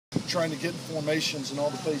trying to get in formations and all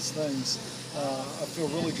the base things. I feel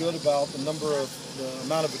really good about the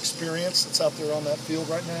amount of experience that's out there on that field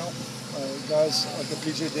right now. Guys like a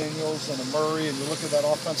P.J. Daniels and a Murray, and you look at that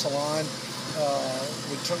offensive line.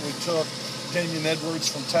 We took Damian Edwards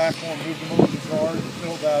from tackle and moved him over to guard to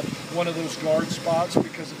fill that one of those guard spots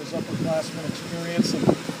because of his upperclassman experience. And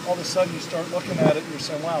all of a sudden you start looking at it and you're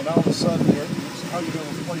saying, wow, now all of a sudden how are you going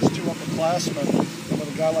to replace two upperclassmen? And when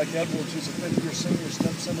a guy like Edwards, who's a fifth-year senior,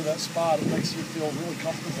 steps into that spot, it makes you feel really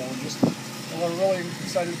comfortable. And we're really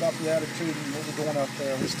excited about the attitude and what we're doing out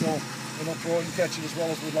there. We don't throw it and catch it as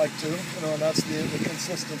well as we'd like to, and that's the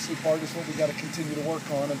consistency part is what we got to continue to work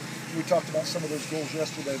on. And we talked about some of those goals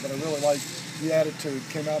yesterday, but I really like the attitude.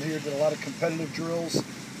 Came out here, did a lot of competitive drills,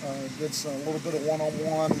 did a little bit of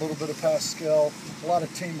one-on-one, a little bit of pass skill, a lot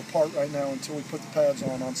of team apart right now until we put the pads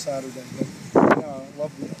on Saturday. But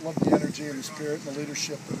love the energy and the spirit and the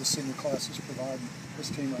leadership that the senior class is providing this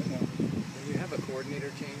team right now. When you have a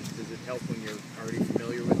coordinator change, does it help when you're already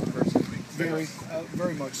familiar with the person?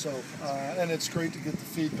 Very much so. And it's great to get the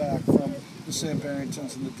feedback from the Sam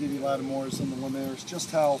Barringtons and the Dee Dee Lattimore's and the Lemaires, just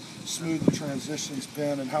how smooth the transition's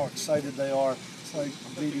been and how excited they are. It's like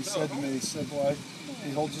Dee Dee said to me, boy,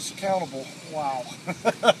 he holds us accountable. Wow.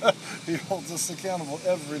 He holds us accountable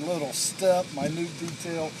every little step, minute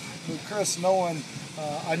detail. But Chris,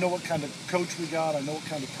 I know what kind of coach we got, I know what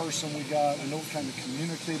kind of person we got, I know what kind of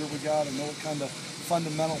communicator we got, I know what kind of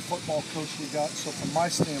fundamental football coach we got. So from my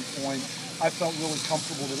standpoint, I felt really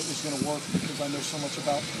comfortable that it was going to work because I know so much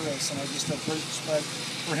about Chris, and I just have great respect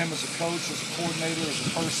for him as a coach, as a coordinator, as a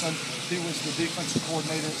person. He was the defensive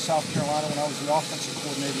coordinator at South Carolina when I was the offensive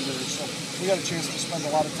coordinator there, so we got a chance to spend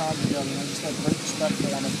a lot of time together, and I just have great respect for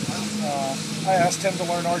him. I asked him to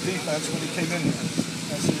learn our defense when he came in here.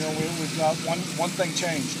 I said, we've got one thing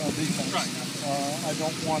changed on defense. I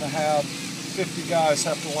don't want to have 50 guys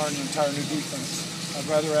have to learn the entire new defense. I'd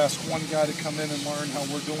rather ask one guy to come in and learn how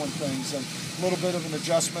we're doing things. And a little bit of an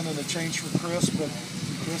adjustment and a change for Chris, but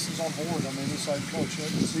Chris is on board. I mean, he's like, Coach,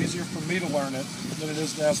 it's easier for me to learn it than it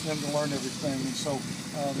is to ask them to learn everything. And so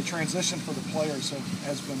the transition for the players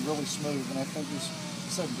has been really smooth. And I think there's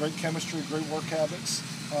great chemistry, great work habits.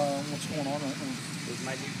 What's going on right now? Those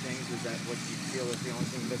minute things, is that what you feel is the only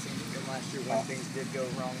thing missing from last year when things did go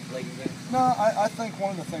wrong late in the game? No, I think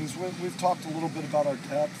one of the things, we've talked a little bit about our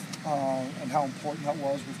depth and how important that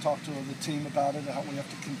was. We've talked to the team about it and how we have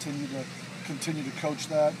to continue to coach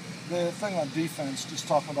that. The thing on defense, just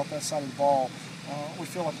talking about that side of the ball, we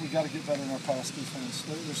feel like we got to get better in our pass defense.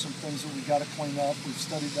 There's some things that we got to clean up. We've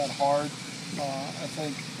studied that hard. I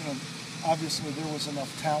think, obviously there was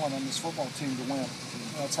enough talent on this football team to win.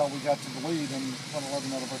 That's how we got to the lead and won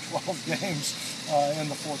 11 out of our 12 games in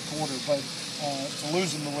the fourth quarter. But to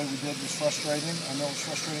lose them the way we did was frustrating. I know it's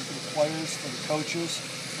frustrating for the players, for the coaches,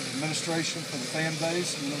 for the administration, for the fan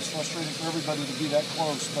base. And it was frustrating for everybody to be that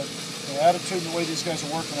close. But the attitude and the way these guys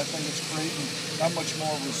are working, I think it's creating that much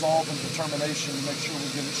more resolve and determination to make sure we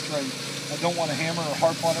get it straight. I don't want to hammer or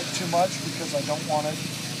harp on it too much because I don't want it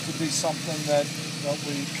to be something that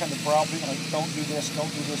we kind of browbeat, like don't do this,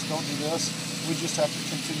 don't do this, don't do this. We just have to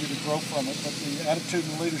continue to grow from it. But the attitude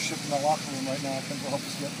and leadership in the locker room right now, I think, will help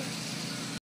us get there.